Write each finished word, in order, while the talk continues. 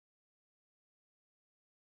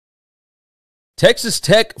Texas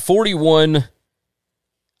Tech 41,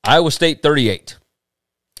 Iowa State 38.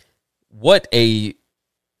 What a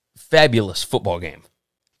fabulous football game.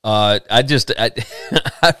 I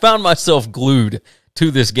found myself glued to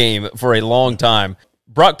this game for a long time.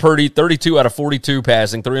 Brock Purdy, 32 out of 42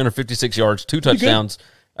 passing, 356 yards, 3 touchdowns,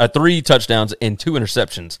 and 2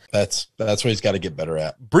 interceptions. That's what he's got to get better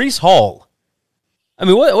at. Breece Hall. I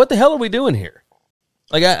mean, what the hell are we doing here?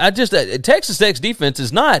 Like, Texas Tech's defense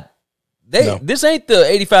is not. This ain't the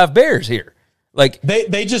 85 Bears here. Like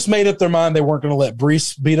they just made up their mind they weren't going to let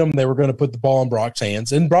Breece beat them. They were going to put the ball in Brock's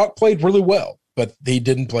hands, and Brock played really well, but he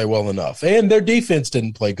didn't play well enough, and their defense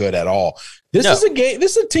didn't play good at all. This is a game.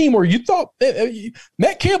 This is a team where you thought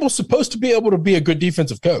Matt Campbell's supposed to be able to be a good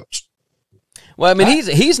defensive coach. Well, I mean,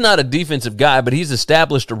 he's not a defensive guy, but he's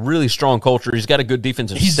established a really strong culture. He's got a good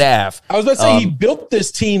defensive staff. I was about to say he built this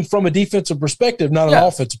team from a defensive perspective, not an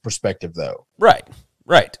offensive perspective, though. Right.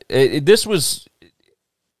 This was,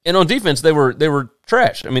 and on defense they were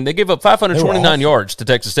trash. I mean, they gave up 529 yards to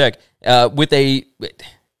Texas Tech with a.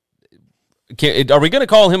 Are we going to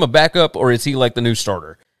call him a backup, or is he like the new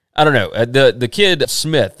starter? I don't know. The kid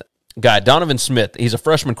Donovan Smith, he's a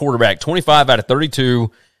freshman quarterback, 25 out of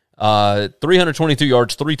 32. 322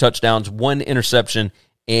 yards, 3 touchdowns, 1 interception,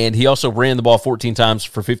 and he also ran the ball 14 times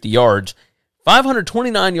for 50 yards.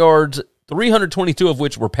 529 yards, 322 of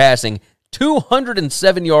which were passing,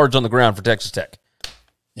 207 yards on the ground for Texas Tech.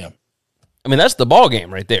 Yeah. I mean, that's the ball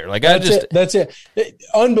game right there. Like That's it.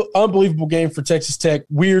 Unbelievable game for Texas Tech.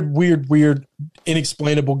 Weird,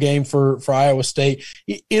 inexplainable game for Iowa State.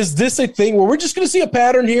 Is this a thing where we're just going to see a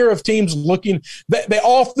pattern here of teams looking – they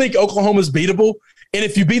all think Oklahoma's beatable, and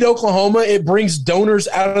if you beat Oklahoma, it brings donors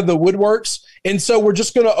out of the woodworks. And so we're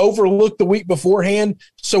just going to overlook the week beforehand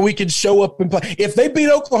so we can show up and play. If they beat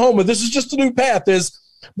Oklahoma, this is just a new path, is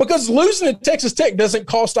because losing at Texas Tech doesn't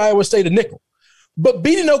cost Iowa State a nickel. But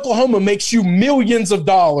beating Oklahoma makes you millions of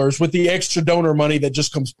dollars with the extra donor money that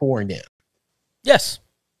just comes pouring in. Yes.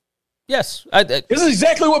 This is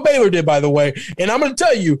exactly what Baylor did, by the way. And I'm going to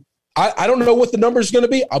tell you, I don't know what the number is going to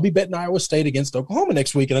be. I'll be betting Iowa State against Oklahoma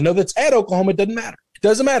next week. And I know that's at Oklahoma. It doesn't matter. It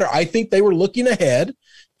doesn't matter. I think they were looking ahead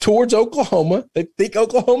towards Oklahoma. They think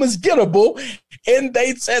Oklahoma's gettable. And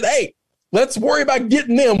they said, hey, let's worry about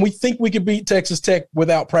getting them. We think we could beat Texas Tech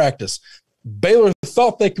without practice. Baylor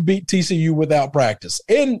thought they could beat TCU without practice.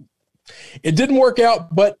 And it didn't work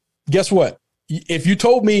out. But guess what? If you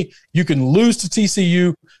told me you can lose to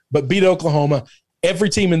TCU but beat Oklahoma, every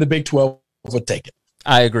team in the Big 12 would take it.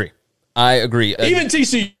 I agree. Even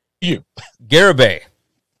TCU. Garibay,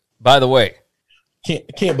 by the way.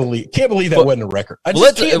 Can't believe that wasn't a record. I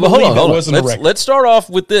just can't believe that wasn't a record. Let's start off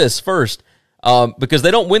with this first, because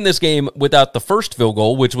they don't win this game without the first field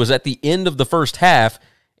goal, which was at the end of the first half,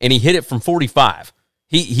 and he hit it from 45.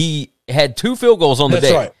 He had 2 field goals on the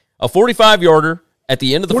day. Right. A 45-yarder at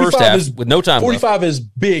the end of the first half with no time 45 left. Is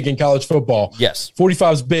big in college football. Yes.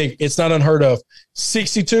 45 is big. It's not unheard of.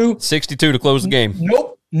 62 to close the game.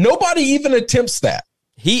 Nope. Nobody even attempts that.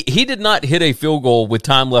 He did not hit a field goal with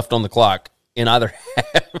time left on the clock in either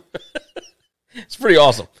half. It's pretty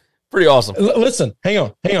awesome. Listen, hang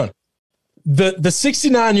on. The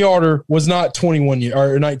 69-yarder was not 21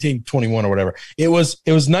 or 1921 or whatever. It was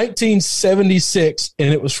 1976,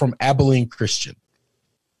 and it was from Abilene Christian.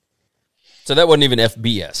 So that wasn't even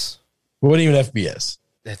FBS. It wasn't even FBS.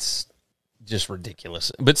 That's just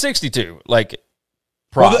ridiculous. But 62, like,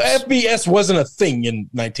 props. Well, the FBS wasn't a thing in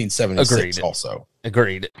 1976 also.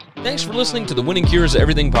 Agreed. Thanks for listening to the Winning Cures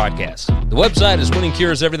Everything podcast. The website is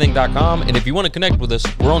winningcureseverything.com, and if you want to connect with us,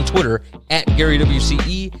 we're on Twitter at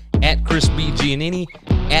GaryWCE, at Chris B. Giannini,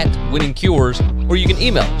 at Winning Cures, or you can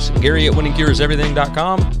email us, Gary at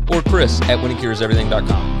winningcureseverything.com or Chris at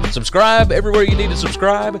winningcureseverything.com. Subscribe everywhere you need to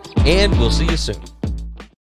subscribe, and we'll see you soon.